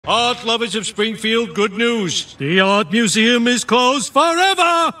Art lovers of Springfield, good news. The Art Museum is closed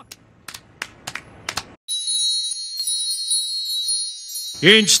forever!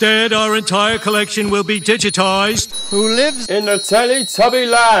 Instead, our entire collection will be digitized. Who lives in the Teletubby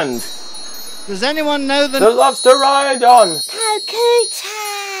land? Does anyone know the loves to ride on Pokuta.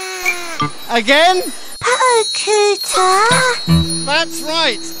 Again? Pokuta. That's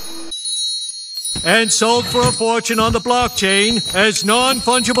right. And sold for a fortune on the blockchain as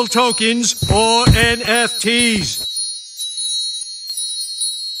non-fungible tokens or NFTs.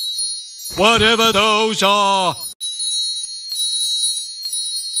 Whatever those are.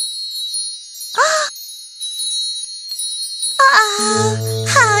 Oh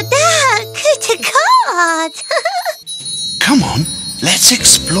no, Kuta God! Come on, let's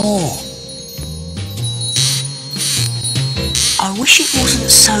explore. I wish it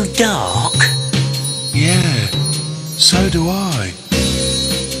wasn't so dark. Yeah, so do I.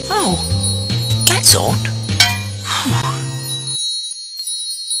 Oh, that's odd.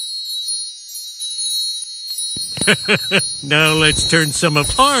 Now let's turn some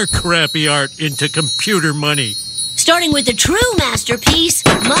of our crappy art into computer money. Starting with the true masterpiece,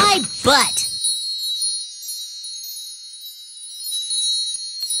 my butt.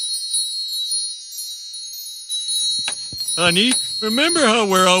 Honey, remember how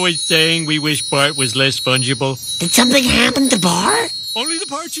we're always saying we wish Bart was less fungible? Did something happen to Bart? Only the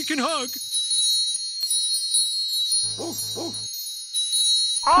parts you can hug.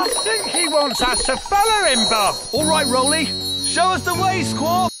 I think he wants us to follow him, Bob. All right, Rolly. Show us the way,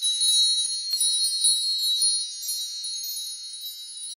 Squawk.